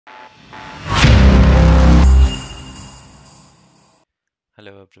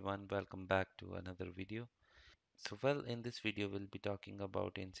Hello everyone, welcome back to another video. In this video we'll be talking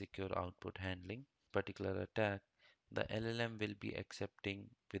about insecure output handling. Particular attack, the LLM will be accepting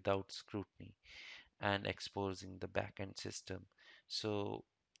without scrutiny and exposing the backend system. So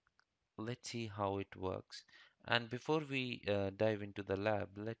let's see how it works. And before we dive into the lab,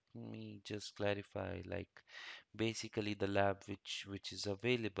 let me just clarify basically the lab which is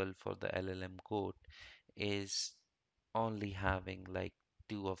available for the LLM code is only having like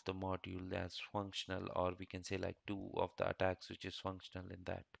two of the module as functional, or we can say like two of the attacks which is functional in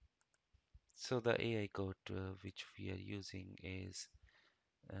that. So the AI code which we are using is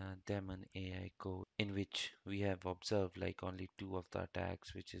daemon AI code, in which we have observed like only two of the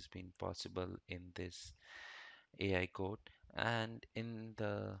attacks which has been possible in this AI code. And in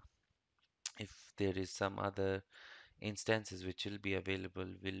the if there is some other instances which will be available,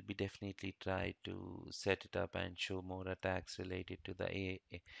 will be definitely try to set it up and show more attacks related to the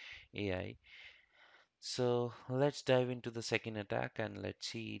AI. So let's dive into the second attack and let's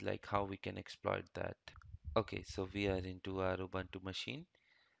see like how we can exploit that. Okay, so we are into our Ubuntu machine,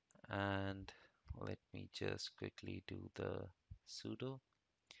 and let me just quickly do the sudo.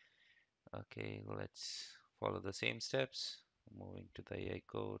 Okay, let's follow the same steps, moving to the AI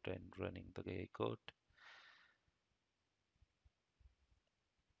code and running the AI code,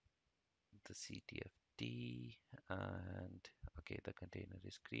 the ctft, and okay, the container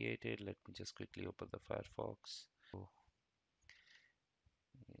is created. Let me just quickly open the Firefox. So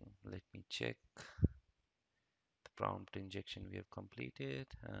let me check the prompt injection we have completed,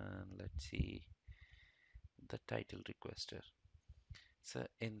 and let's see the title requester. So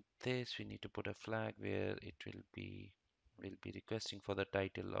in this we need to put a flag where it will be requesting for the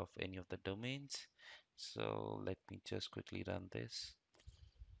title of any of the domains. So let me just quickly run this.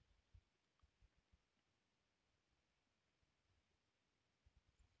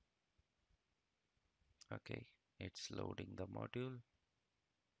 Okay, it's loading the module.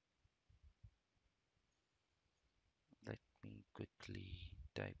 Let me quickly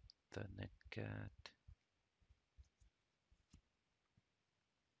type the netcat,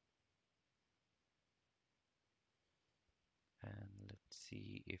 and let's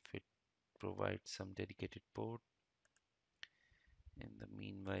see if it provides some dedicated port. In the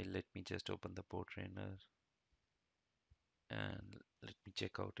meanwhile, let me just open the port trainer and let me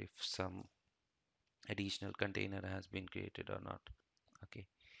check out if some additional container has been created or not. Okay,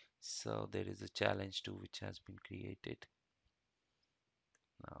 so there is a challenge too which has been created.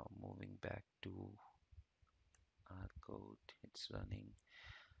 Now moving back to our code, it's running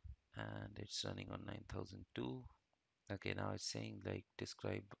and it's running on 9002. Okay, now it's saying like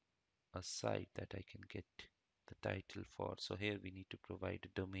describe a site that I can get the title for. So here we need to provide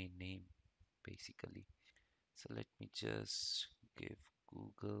a domain name basically. So let me just give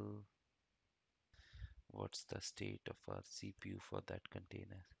Google what's the state of our CPU for that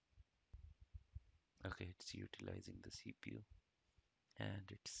container. Okay, it's utilizing the CPU and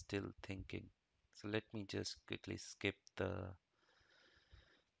it's still thinking. So let me just quickly skip the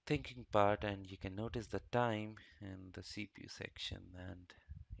thinking part, and you can notice the time in the CPU section, and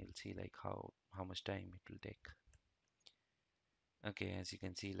you'll see like how much time it will take. Okay, as you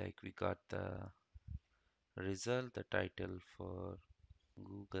can see, like we got the result. The title for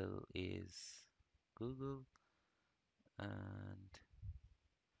Google is Google, and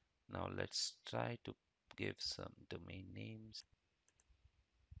now let's try to give some domain names.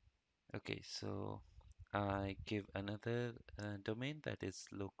 Okay, so I give another domain that is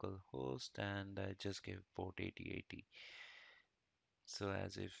localhost, and I just give port 8080. So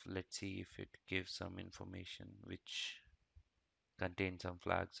as if, let's see if it gives some information which contains some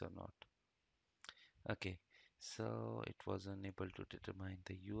flags or not. Okay, so it was unable to determine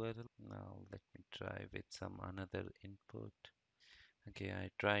the URL. Now let me try with some another input. Okay, I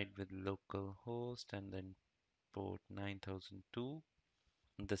tried with localhost and then port 9002,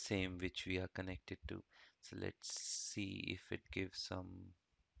 the same which we are connected to. So let's see if it gives some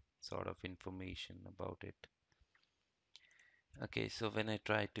sort of information about it. Okay, so when I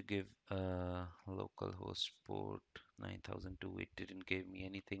tried to give localhost port 9002, it didn't give me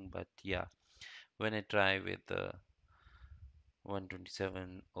anything, but yeah, when I try with the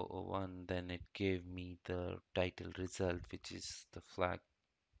 127.0.0.1, then it gave me the title result, which is the flag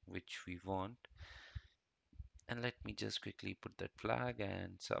which we want. And let me just quickly put that flag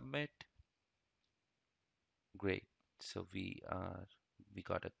and submit. Great. So we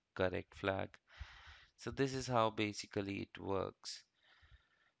got a correct flag. So this is how basically it works.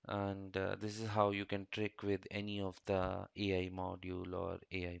 And this is how you can trick with any of the AI module or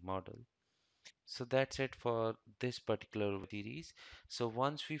AI model. So that's it for this particular series. So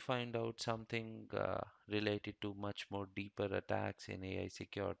once we find out something related to much more deeper attacks in AI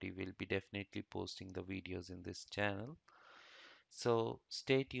security, we'll be definitely posting the videos in this channel. So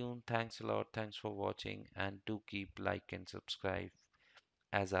stay tuned. Thanks a lot. Thanks for watching, and do keep like and subscribe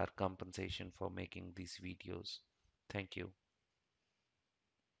as our compensation for making these videos. Thank you.